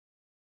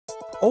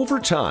Over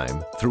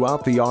time,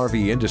 throughout the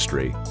RV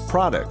industry,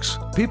 products,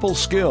 people's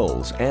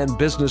skills, and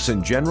business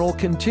in general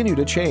continue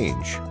to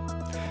change.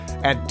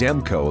 At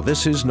Demco,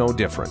 this is no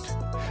different.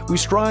 We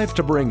strive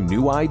to bring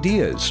new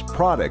ideas,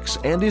 products,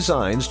 and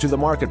designs to the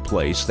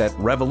marketplace that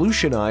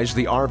revolutionize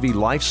the RV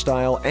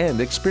lifestyle and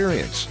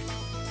experience.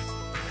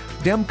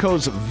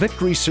 Demco's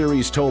Victory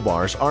Series tow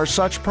bars are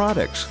such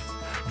products.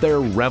 They're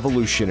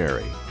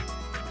revolutionary.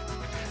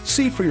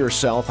 See for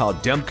yourself how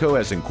Demco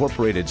has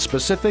incorporated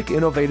specific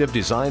innovative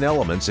design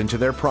elements into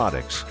their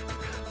products.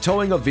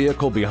 Towing a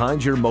vehicle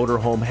behind your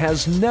motorhome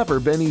has never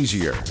been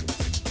easier.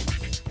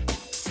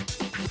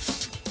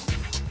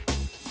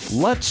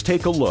 Let's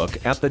take a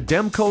look at the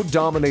Demco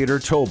Dominator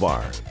Tow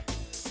Bar.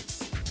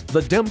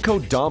 The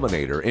Demco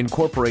Dominator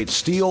incorporates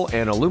steel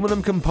and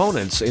aluminum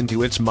components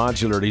into its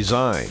modular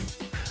design.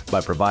 By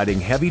providing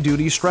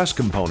heavy-duty stress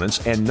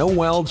components and no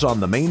welds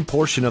on the main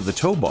portion of the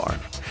tow bar,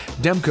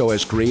 Demco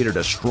has created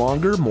a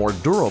stronger, more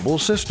durable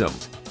system.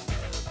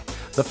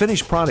 The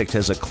finished product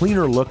has a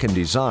cleaner look and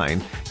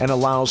design and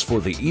allows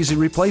for the easy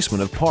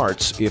replacement of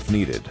parts if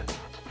needed.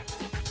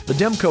 The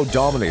Demco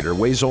Dominator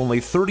weighs only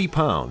 30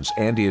 pounds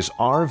and is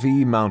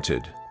RV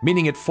mounted,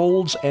 meaning it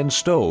folds and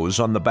stows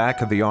on the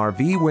back of the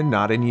RV when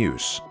not in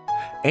use.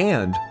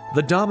 And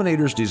the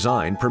Dominator's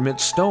design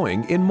permits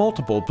stowing in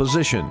multiple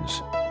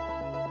positions.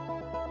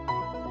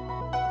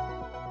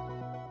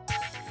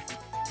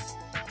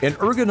 An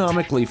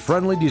ergonomically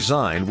friendly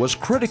design was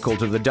critical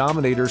to the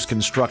Dominator's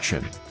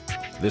construction.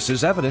 This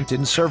is evident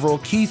in several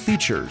key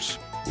features,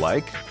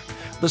 like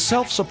the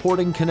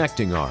self-supporting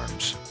connecting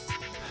arms.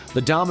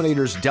 The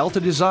Dominator's Delta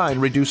design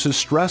reduces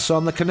stress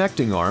on the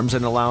connecting arms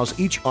and allows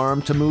each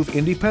arm to move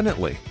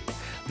independently.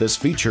 This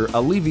feature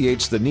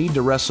alleviates the need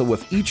to wrestle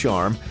with each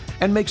arm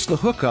and makes the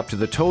hookup to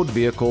the towed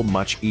vehicle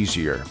much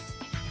easier.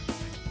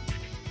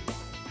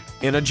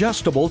 An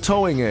adjustable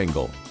towing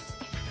angle.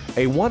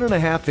 A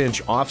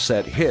 1.5-inch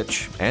offset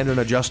hitch and an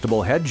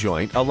adjustable head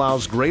joint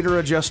allows greater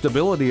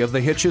adjustability of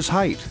the hitch's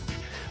height.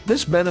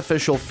 This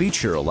beneficial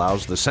feature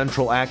allows the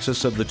central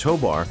axis of the tow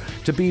bar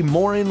to be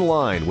more in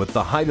line with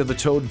the height of the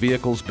towed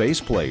vehicle's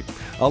base plate,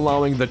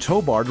 allowing the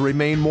tow bar to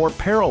remain more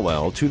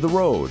parallel to the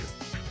road.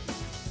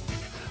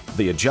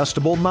 The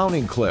adjustable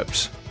mounting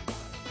clips.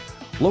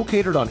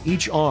 Located on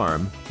each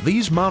arm,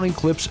 these mounting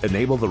clips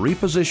enable the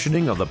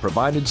repositioning of the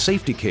provided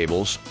safety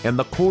cables and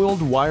the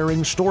coiled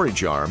wiring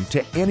storage arm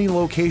to any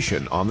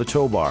location on the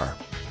tow bar.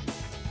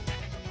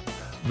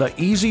 The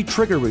easy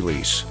trigger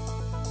release.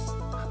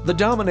 The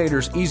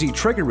Dominator's easy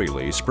trigger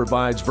release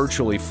provides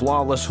virtually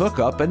flawless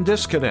hookup and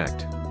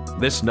disconnect.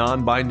 This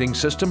non-binding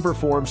system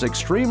performs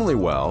extremely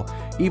well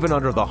even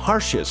under the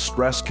harshest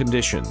stress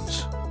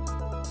conditions.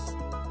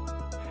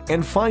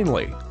 And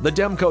finally, the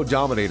Demco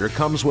Dominator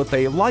comes with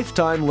a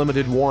lifetime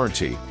limited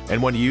warranty, and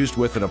when used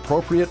with an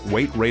appropriate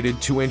weight-rated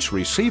 2-inch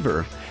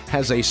receiver,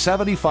 has a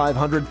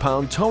 7,500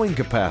 pound towing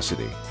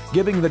capacity,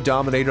 giving the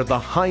Dominator the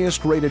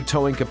highest rated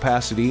towing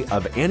capacity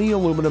of any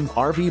aluminum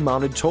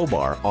RV-mounted tow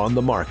bar on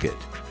the market.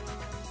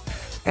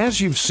 As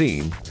you've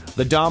seen,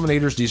 the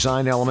Dominator's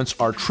design elements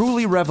are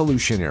truly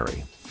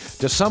revolutionary.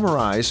 To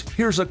summarize,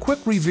 here's a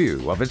quick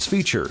review of its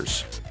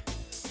features.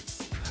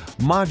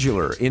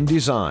 Modular in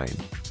design.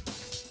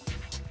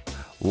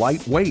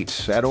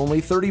 Lightweight at only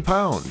 30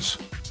 pounds.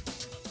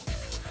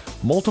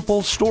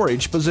 Multiple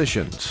storage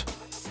positions.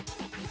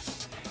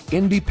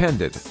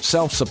 Independent,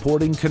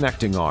 self-supporting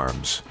connecting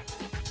arms.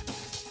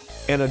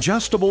 An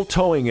adjustable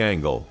towing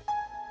angle.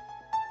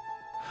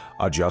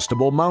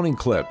 Adjustable mounting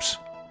clips.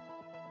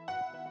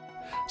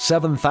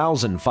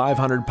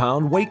 7,500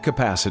 pound weight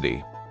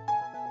capacity.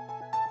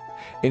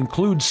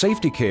 Includes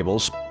safety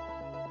cables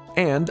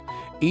and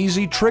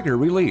easy trigger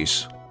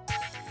release.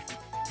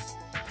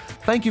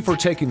 Thank you for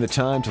taking the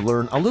time to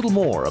learn a little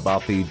more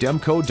about the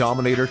Demco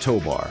Dominator Tow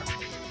Bar.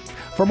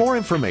 For more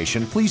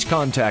information, please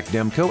contact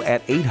Demco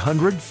at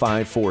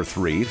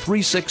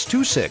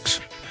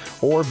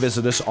 800-543-3626 or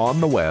visit us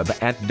on the web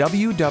at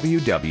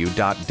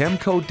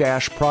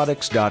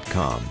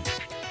www.demco-products.com.